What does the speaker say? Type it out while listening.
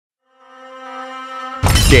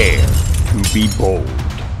Dare to be bold.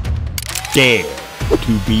 Dare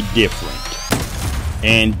to be different.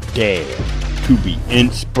 And dare to be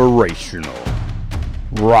inspirational.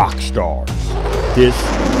 Rock stars, this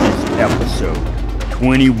is episode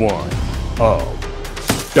 21 of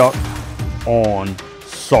Stuck on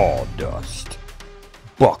Sawdust.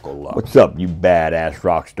 Buckle up. What's up, you badass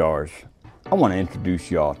rock stars? I want to introduce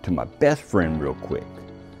y'all to my best friend real quick.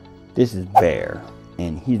 This is Bear,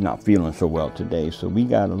 and he's not feeling so well today, so we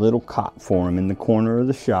got a little cot for him in the corner of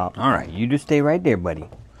the shop. All right, you just stay right there, buddy.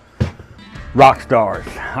 Rock stars.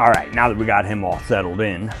 All right, now that we got him all settled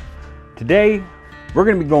in, today we're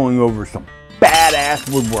going to be going over some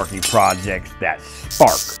badass woodworking projects that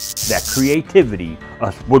spark that creativity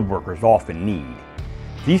us woodworkers often need.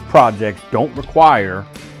 These projects don't require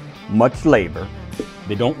much labor,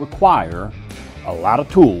 they don't require a lot of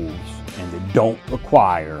tools, and they don't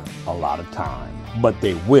require a lot of time, but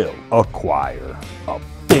they will acquire a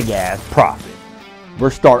big ass profit. We're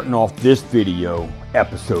starting off this video,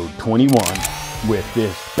 episode 21, with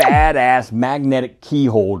this badass magnetic key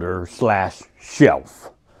holder slash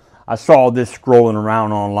shelf. I saw this scrolling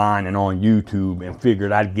around online and on YouTube and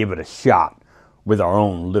figured I'd give it a shot with our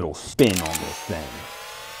own little spin on this thing.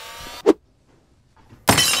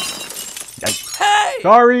 Hey!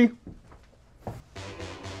 Sorry.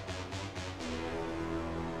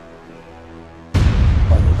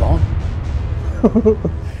 Are they gone?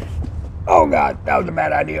 Oh God, that was a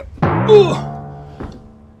bad idea. Ugh.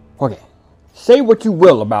 Okay, say what you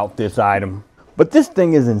will about this item, but this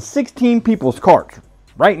thing is in 16 people's carts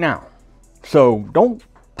right now. So don't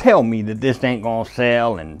tell me that this ain't gonna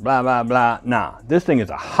sell and blah, blah, blah. Nah, this thing is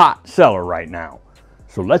a hot seller right now.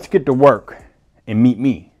 So let's get to work and meet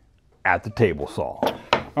me at the table saw. All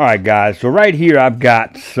right, guys, so right here I've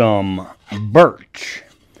got some birch.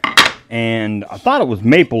 And I thought it was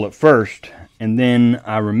maple at first, and then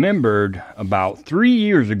I remembered about 3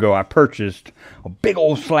 years ago I purchased a big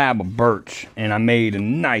old slab of birch, and I made a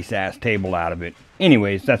nice ass table out of it.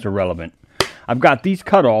 Anyways, that's irrelevant. I've got these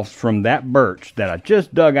cutoffs from that birch that I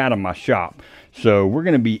just dug out of my shop. So we're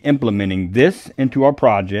going to be implementing this into our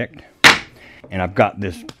project. And I've got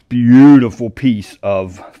this beautiful piece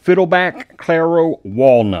of fiddleback Claro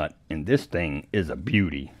walnut. And this thing is a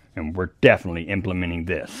beauty. And we're definitely implementing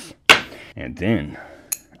this. And then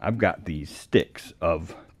I've got these sticks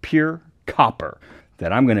of pure copper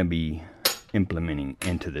that I'm going to be implementing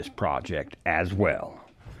into this project as well.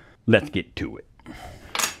 Let's get to it.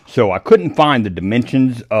 So I couldn't find the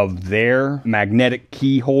dimensions of their magnetic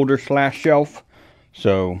key holder slash shelf.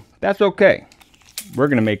 So that's okay. We're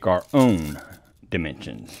going to make our own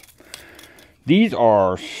dimensions. These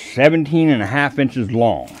are 17.5 inches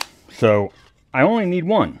long. So I only need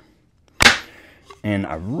one. And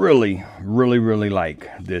I really like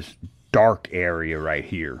this dark area right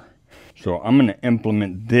here. So I'm going to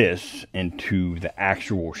implement this into the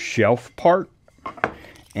actual shelf part.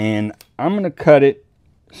 And I'm going to cut it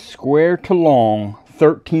square to long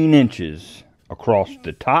 13 inches across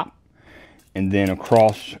the top, and then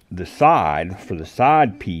across the side for the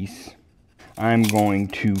side piece I'm going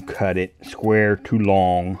to cut it square to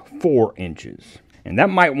long 4 inches, and that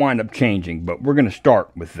might wind up changing, but we're going to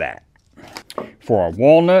start with that. For our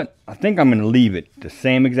walnut, I think I'm going to leave it the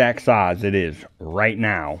same exact size it is right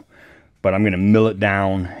now, but I'm going to mill it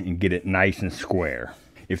down and get it nice and square.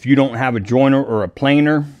 If you don't have a joiner or a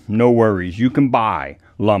planer, no worries. You can buy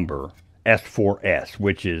lumber S4S,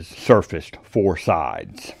 which is surfaced 4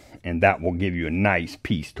 sides, and that will give you a nice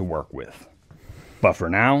piece to work with. But for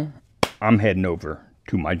now, I'm heading over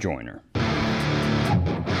to my joiner.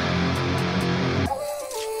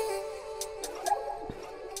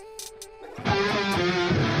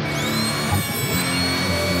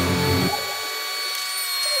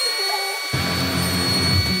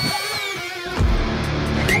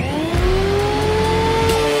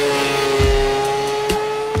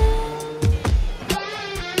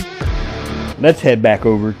 Let's head back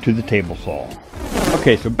over to the table saw.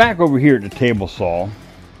 Okay, so back over here at the table saw,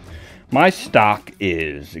 my stock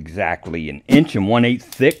is exactly 1 1/8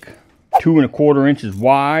 thick, 2 1/4 inches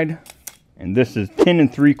wide, and this is 10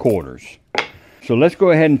 3/4. So let's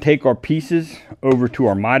go ahead and take our pieces over to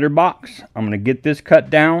our miter box. I'm going to get this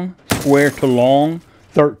cut down square to long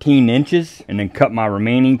 13 inches, and then cut my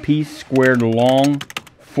remaining piece square to long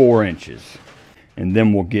 4 inches. And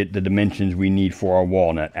then we'll get the dimensions we need for our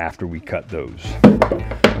walnut after we cut those.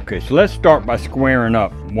 Okay, so let's start by squaring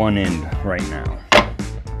up one end right now.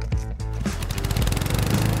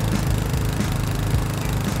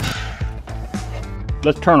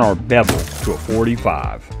 Let's turn our bevel to a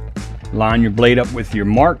 45. Line your blade up with your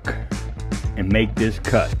mark and make this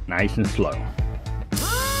cut nice and slow.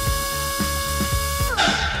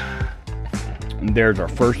 And there's our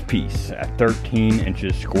first piece at 13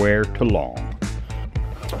 inches square to long.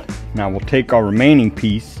 Now we'll take our remaining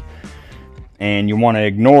piece, and you want to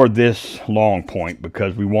ignore this long point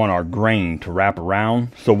because we want our grain to wrap around.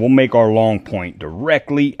 So we'll make our long point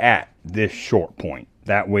directly at this short point.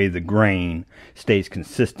 That way the grain stays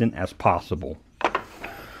consistent as possible.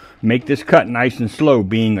 Make this cut nice and slow,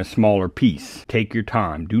 being a smaller piece. Take your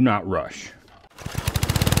time, do not rush.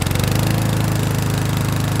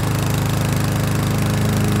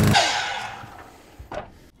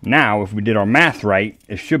 Now, if we did our math right,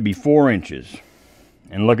 it should be 4 inches.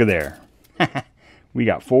 And look at there. We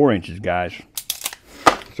got 4 inches, guys.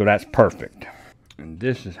 So that's perfect. And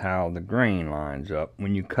this is how the grain lines up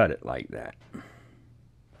when you cut it like that.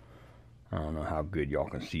 I don't know how good y'all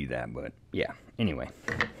can see that, but yeah, anyway.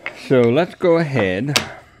 So let's go ahead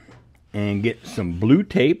and get some blue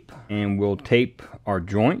tape, and we'll tape our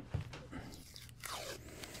joint.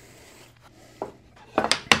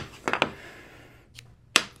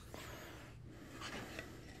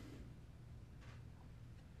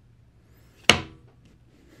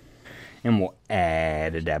 And we'll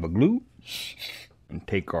add a dab of glue and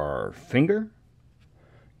take our finger,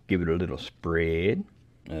 give it a little spread.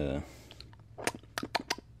 I'm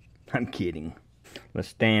kidding. Let's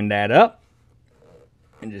stand that up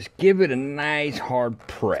and just give it a nice hard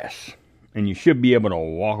press. And you should be able to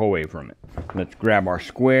walk away from it. Let's grab our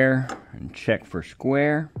square and check for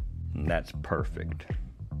square. And that's perfect.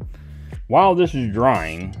 While this is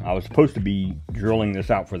drying, I was supposed to be drilling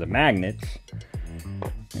this out for the magnets.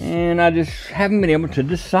 And I just haven't been able to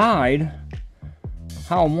decide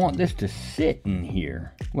how I want this to sit in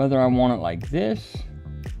here. Whether I want it like this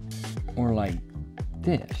or like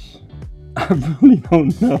this. I really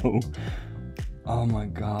don't know. Oh my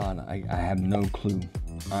God, I have no clue.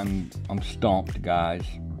 I'm stumped, guys.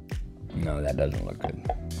 No, that doesn't look good.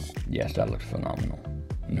 Yes, that looks phenomenal.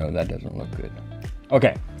 No, that doesn't look good.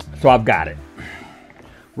 Okay, so I've got it.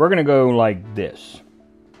 We're gonna go like this.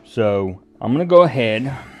 So I'm gonna go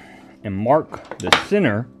ahead and mark the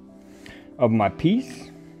center of my piece.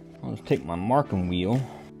 I'll just take my marking wheel,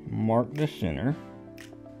 mark the center.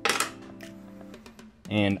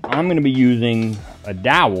 And I'm gonna be using a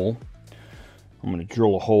dowel. I'm gonna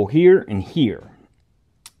drill a hole here and here.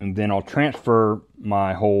 And then I'll transfer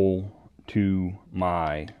my hole to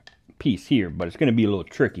my piece here, but it's gonna be a little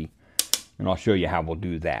tricky. And I'll show you how we'll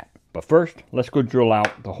do that. But first, let's go drill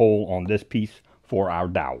out the hole on this piece for our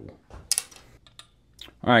dowel.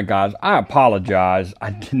 All right, guys, I apologize.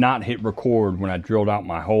 I did not hit record when I drilled out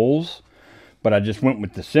my holes, but I just went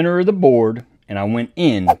with the center of the board and I went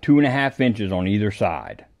in 2.5 inches on either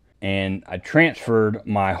side. And I transferred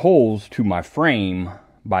my holes to my frame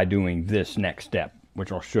by doing this next step,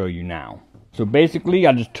 which I'll show you now. So basically,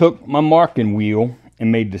 I just took my marking wheel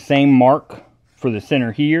and made the same mark for the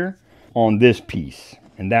center here on this piece.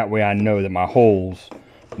 And that way I know that my holes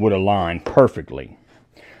would align perfectly.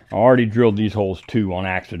 I already drilled these holes too on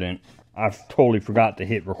accident. I totally forgot to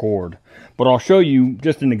hit record. But I'll show you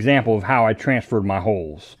just an example of how I transferred my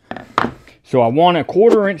holes. So I want a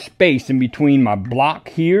 1/4 inch space in between my block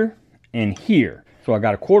here and here. So I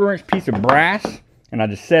got a 1/4 inch piece of brass and I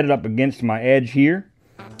just set it up against my edge here.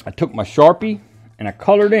 I took my Sharpie and I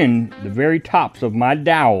colored in the very tops of my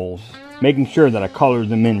dowels, making sure that I colored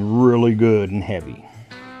them in really good and heavy.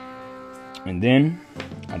 And then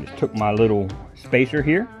I just took my little spacer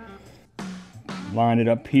here, lined it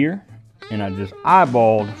up here, and I just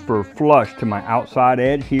eyeballed for flush to my outside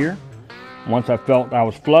edge here. Once I felt I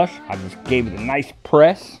was flush, I just gave it a nice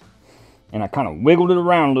press and I kind of wiggled it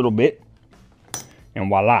around a little bit, and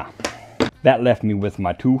voila, that left me with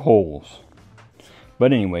my 2 holes.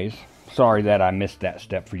 But anyways, sorry that I missed that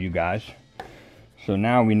step for you guys. So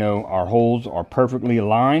now we know our holes are perfectly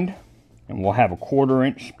aligned, and we'll have a 1/4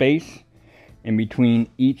 inch space in between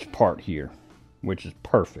each part here, which is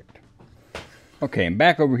perfect. Okay, and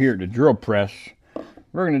back over here at the drill press,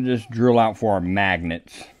 we're gonna just drill out for our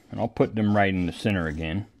magnets, and I'll put them right in the center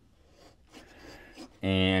again.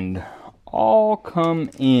 And all come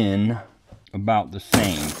in about the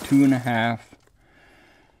same, 2.5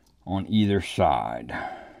 on either side.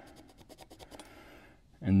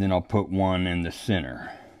 And then I'll put one in the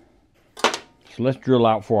center. So let's drill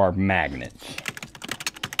out for our magnets.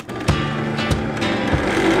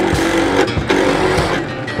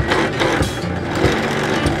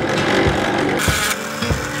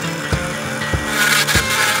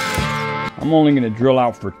 I'm only going to drill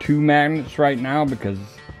out for 2 magnets right now because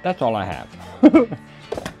that's all I have.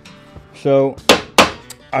 So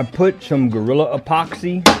I put some Gorilla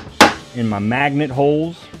Epoxy in my magnet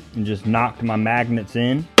holes and just knocked my magnets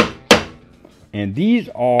in. And these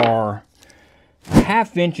are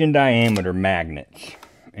 1/2 inch in diameter magnets,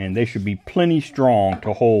 and they should be plenty strong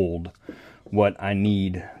to hold what I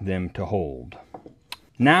need them to hold.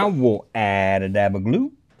 Now we'll add a dab of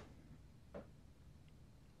glue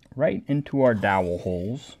right into our dowel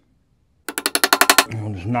holes. And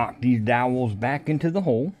we'll just knock these dowels back into the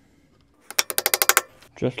hole,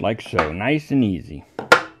 just like so, nice and easy.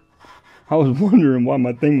 I was wondering why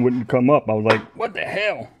my thing wouldn't come up. I was like, what the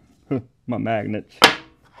hell? My magnets.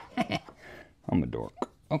 I'm a dork.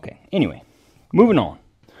 Okay, anyway, moving on.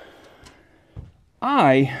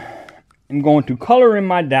 I am going to color in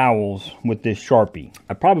my dowels with this Sharpie.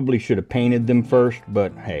 I probably should have painted them first,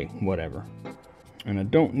 but hey, whatever. And I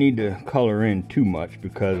don't need to color in too much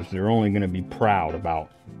because they're only going to be proud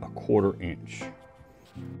about 1/4 inch.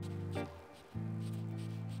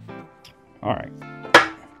 All right,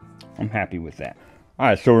 I'm happy with that. All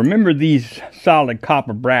right, so remember these solid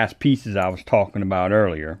copper brass pieces I was talking about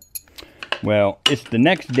earlier? Well, it's the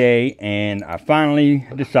next day and I finally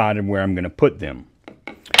decided where I'm going to put them.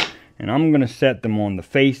 And I'm going to set them on the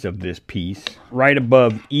face of this piece right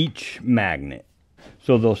above each magnet.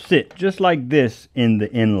 So they'll sit just like this in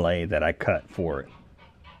the inlay that I cut for it.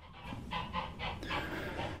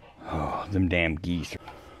 Oh, them damn geese.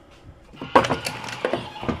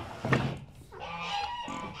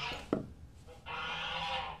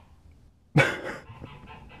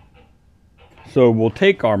 So we'll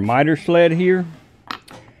take our miter sled here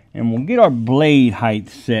and we'll get our blade height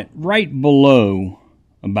set right below,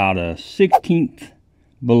 about a 1/16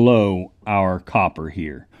 below our copper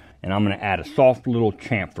here. And I'm going to add a soft little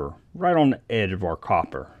chamfer right on the edge of our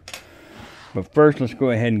copper. But first, let's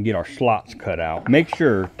go ahead and get our slots cut out. Make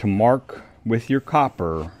sure to mark with your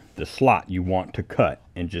copper the slot you want to cut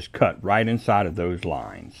and just cut right inside of those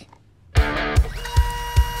lines.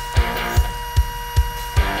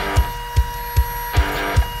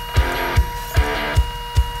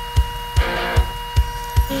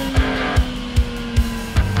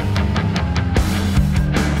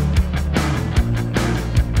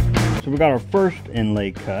 We got our first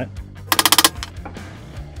inlay cut.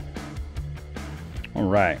 All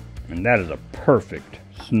right, and that is a perfect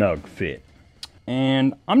snug fit.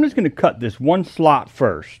 And I'm just going to cut this one slot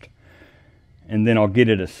first, and then I'll get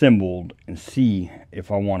it assembled and see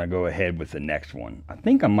if I want to go ahead with the next one. I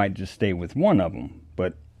think I might just stay with one of them,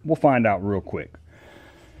 but we'll find out real quick.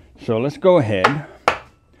 So let's go ahead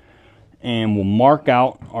and we'll mark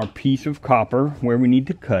out our piece of copper where we need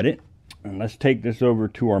to cut it. And let's take this over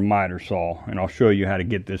to our miter saw and I'll show you how to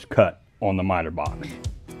get this cut on the miter box.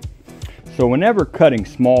 So whenever cutting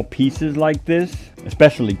small pieces like this,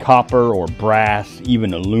 especially copper or brass,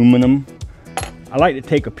 even aluminum, I like to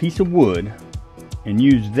take a piece of wood and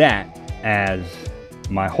use that as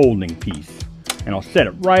my holding piece. And I'll set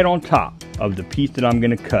it right on top of the piece that I'm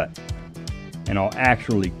going to cut. And I'll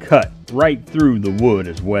actually cut right through the wood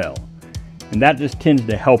as well. And that just tends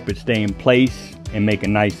to help it stay in place and make a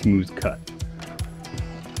nice smooth cut.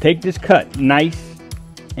 Take this cut nice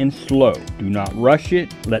and slow. Do not rush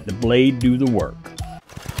it. Let the blade do the work.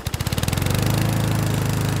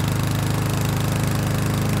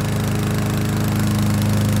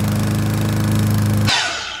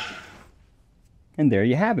 And there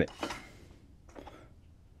you have it.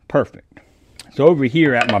 Perfect. So over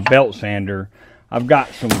here at my belt sander, I've got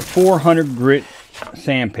some 400 grit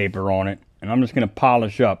sandpaper on it, and I'm just going to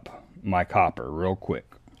polish up my copper real quick.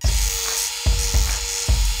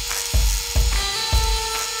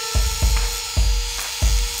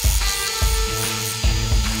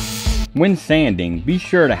 When sanding, be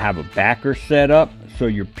sure to have a backer set up so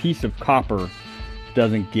your piece of copper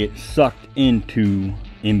doesn't get sucked into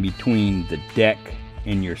in between the deck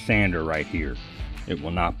and your sander right here. It will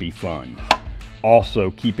not be fun. Also,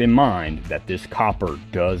 keep in mind that this copper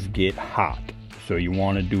does get hot, so you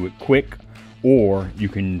want to do it quick, or you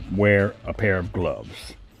can wear a pair of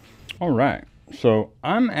gloves. All right, so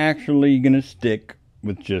I'm actually gonna stick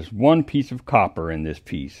with just one piece of copper in this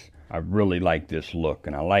piece. I really like this look,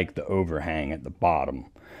 and I like the overhang at the bottom.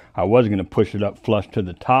 I was gonna push it up flush to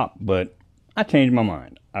the top, but I changed my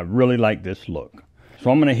mind. I really like this look.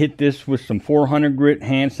 So I'm gonna hit this with some 400 grit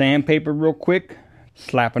hand sandpaper real quick,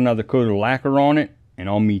 slap another coat of lacquer on it, and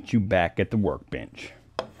I'll meet you back at the workbench.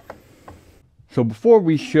 So before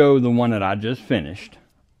we show the one that I just finished,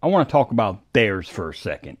 I want to talk about theirs for a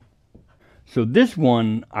second. So this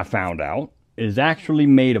one, I found out, is actually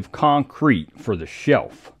made of concrete for the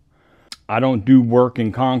shelf. I don't do work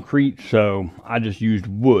in concrete, so I just used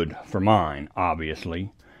wood for mine,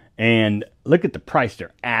 obviously. And look at the price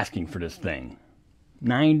they're asking for this thing.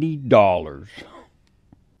 $90.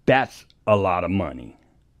 That's a lot of money.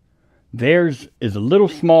 Theirs is a little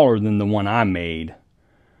smaller than the one I made.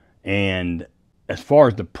 And as far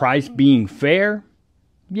as the price being fair,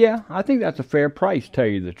 yeah, I think that's a fair price, tell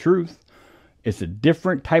you the truth. It's a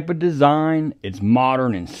different type of design. It's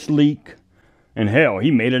modern and sleek. And hell,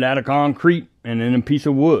 he made it out of concrete and in a piece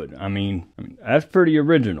of wood. I mean, that's pretty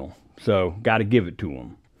original. So, got to give it to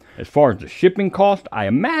him. As far as the shipping cost, I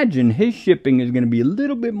imagine his shipping is going to be a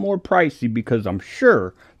little bit more pricey because I'm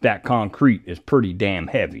sure that concrete is pretty damn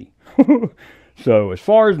heavy. So, as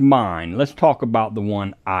far as mine, let's talk about the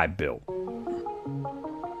one I built.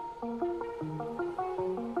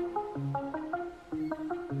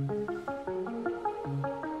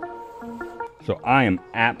 So, I am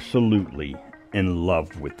absolutely in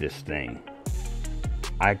love with this thing.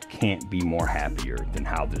 I can't be more happier than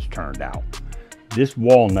how this turned out. This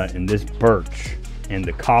walnut and this birch and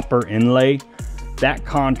the copper inlay, that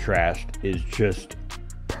contrast is just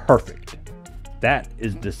perfect. That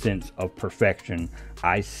is the sense of perfection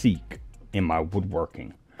I seek in my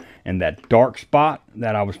woodworking. And that dark spot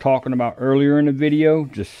that I was talking about earlier in the video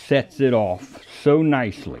just sets it off so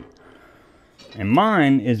nicely. And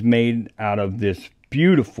mine is made out of this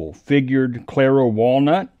beautiful figured Claro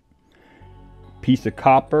walnut, piece of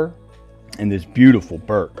copper, and this beautiful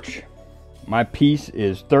birch. My piece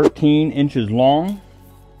is 13 inches long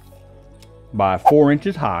by 4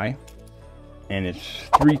 inches high, and it's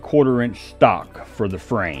 3/4 inch stock for the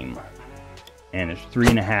frame, and it's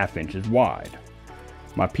 3.5 inches wide.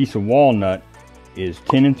 My piece of walnut is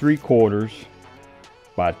 10 3/4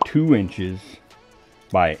 by 2 inches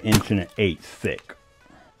by 1.1 inches thick.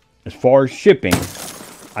 As far as shipping,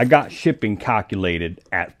 I got shipping calculated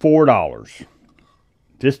at $4.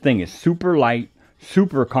 This thing is super light,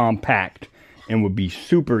 super compact, and would be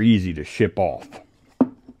super easy to ship off.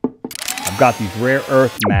 I've got these rare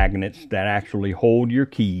earth magnets that actually hold your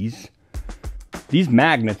keys. These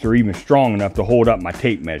magnets are even strong enough to hold up my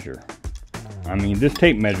tape measure. I mean, this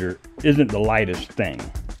tape measure isn't the lightest thing.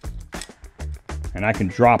 And I can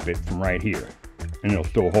drop it from right here, and it'll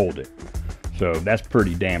still hold it. So that's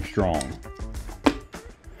pretty damn strong.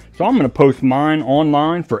 So I'm going to post mine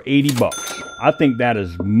online for 80 bucks. I think that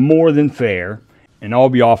is more than fair, and I'll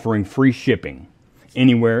be offering free shipping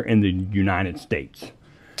anywhere in the United States.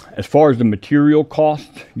 As far as the material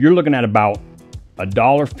cost, you're looking at about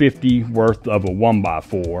 $1.50 worth of a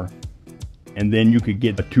 1x4, and then you could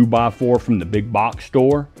get a 2x4 from the big box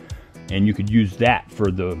store, and you could use that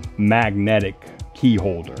for the magnetic key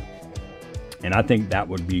holder. And I think that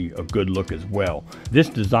would be a good look as well. This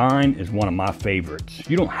design is one of my favorites.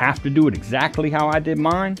 You don't have to do it exactly how I did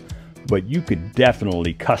mine, but you could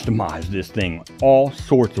definitely customize this thing all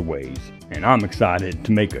sorts of ways. And I'm excited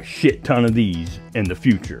to make a shit ton of these in the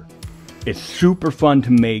future. It's super fun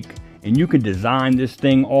to make, and you can design this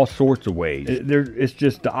thing all sorts of ways. It's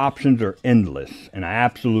just the options are endless, and I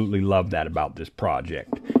absolutely love that about this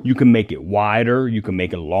project. You can make it wider, you can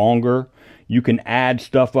make it longer, you can add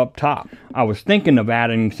stuff up top. I was thinking of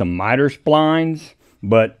adding some miter splines,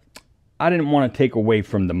 but I didn't want to take away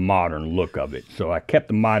from the modern look of it, so I kept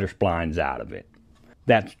the miter splines out of it.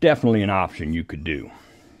 That's definitely an option you could do.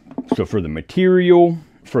 So for the material,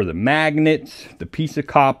 for the magnets, the piece of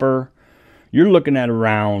copper, you're looking at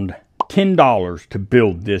around $10 to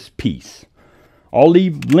build this piece. I'll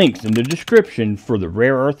leave links in the description for the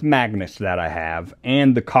rare earth magnets that I have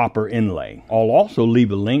and the copper inlay. I'll also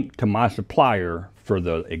leave a link to my supplier for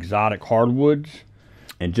the exotic hardwoods,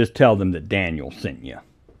 and just tell them that Daniel sent you.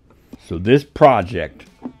 So this project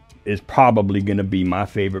is probably going to be my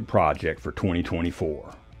favorite project for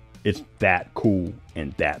 2024. It's that cool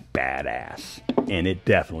and that badass, and it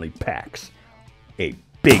definitely packs a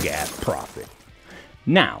big ass profit.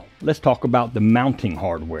 Now, let's talk about the mounting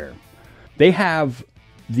hardware. They have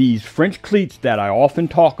these French cleats that I often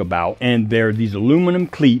talk about, and they're these aluminum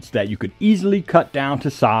cleats that you could easily cut down to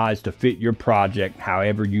size to fit your project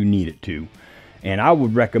however you need it to. And I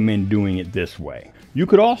would recommend doing it this way. You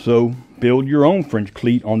could also build your own French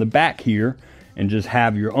cleat on the back here and just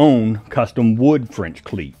have your own custom wood French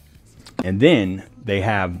cleat. And then they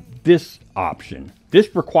have this option.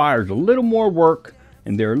 This requires a little more work,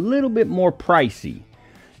 and they're a little bit more pricey.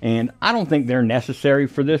 And I don't think they're necessary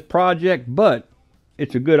for this project, but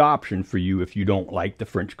it's a good option for you if you don't like the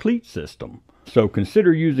French cleat system. So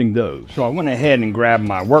consider using those. So I went ahead and grabbed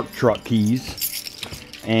my work truck keys,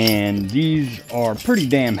 and these are pretty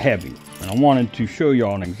damn heavy. And I wanted to show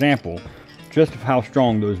y'all an example just of how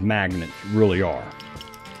strong those magnets really are.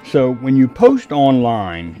 So when you post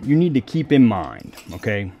online, you need to keep in mind,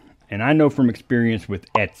 okay? And I know from experience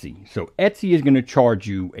with Etsy. So Etsy is going to charge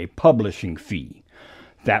you a publishing fee.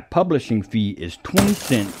 That publishing fee is 20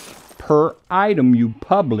 cents per item you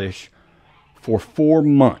publish for 4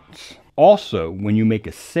 months. Also, when you make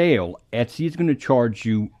a sale, Etsy is going to charge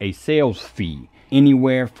you a sales fee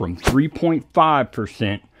anywhere from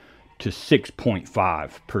 3.5% to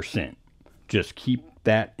 6.5%. Just keep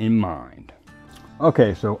that in mind.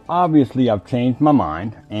 Okay, so obviously I've changed my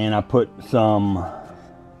mind and I put some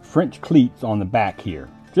French cleats on the back here,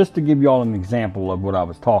 just to give you all an example of what I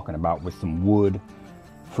was talking about with some wood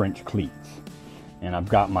French cleats. And I've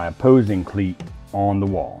got my opposing cleat on the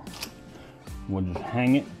wall. We'll just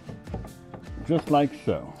hang it just like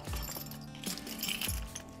so.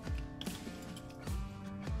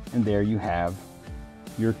 And there you have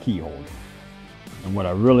your key holder. And what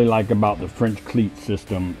I really like about the French cleat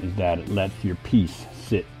system is that it lets your piece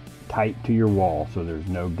sit tight to your wall so there's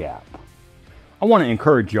no gap. I want to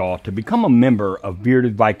encourage y'all to become a member of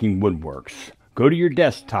Bearded Viking Woodworks. Go to your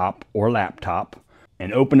desktop or laptop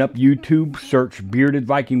and open up YouTube, search Bearded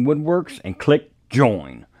Viking Woodworks and click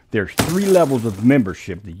join. There's 3 levels of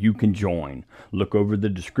membership that you can join. Look over the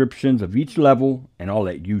descriptions of each level and I'll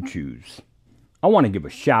let you choose. I want to give a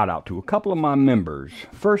shout out to a couple of my members.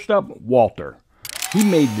 First up, Walter. He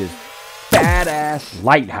made this badass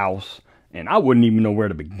lighthouse and I wouldn't even know where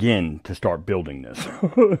to begin to start building this.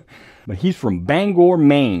 But he's from Bangor,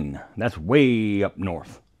 Maine. That's way up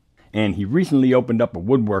north. And he recently opened up a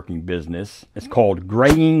woodworking business. It's called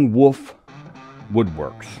Graying Wolf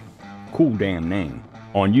Woodworks. Cool damn name.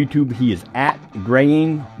 On YouTube, he is at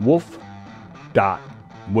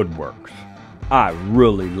grayingwolf.woodworks. I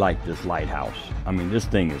really like this lighthouse. I mean, this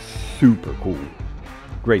thing is super cool.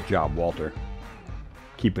 Great job, Walter.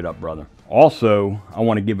 Keep it up, brother. Also, I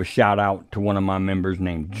want to give a shout out to one of my members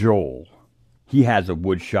named Joel. He has a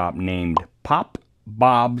wood shop named Pop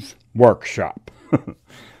Bob's Workshop.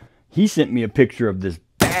 He sent me a picture of this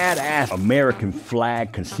badass American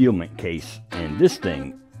flag concealment case, and this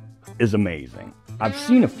thing is amazing. I've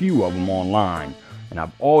seen a few of them online, and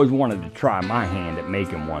I've always wanted to try my hand at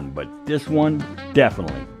making one, but this one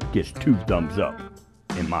definitely gets 2 thumbs up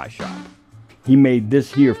in my shop. He made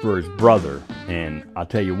this here for his brother, and I'll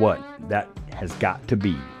tell you what, that has got to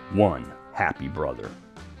be one happy brother.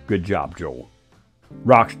 Good job, Joel.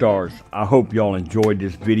 Rockstars, I hope y'all enjoyed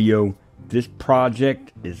this video. This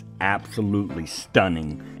project is absolutely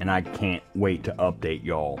stunning, and I can't wait to update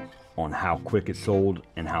y'all on how quick it sold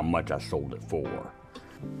and how much I sold it for.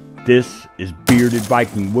 This is Bearded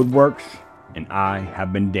Viking Woodworks, and I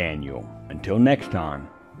have been Daniel. Until next time,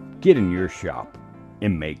 get in your shop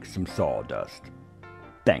and make some sawdust.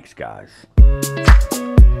 Thanks, guys.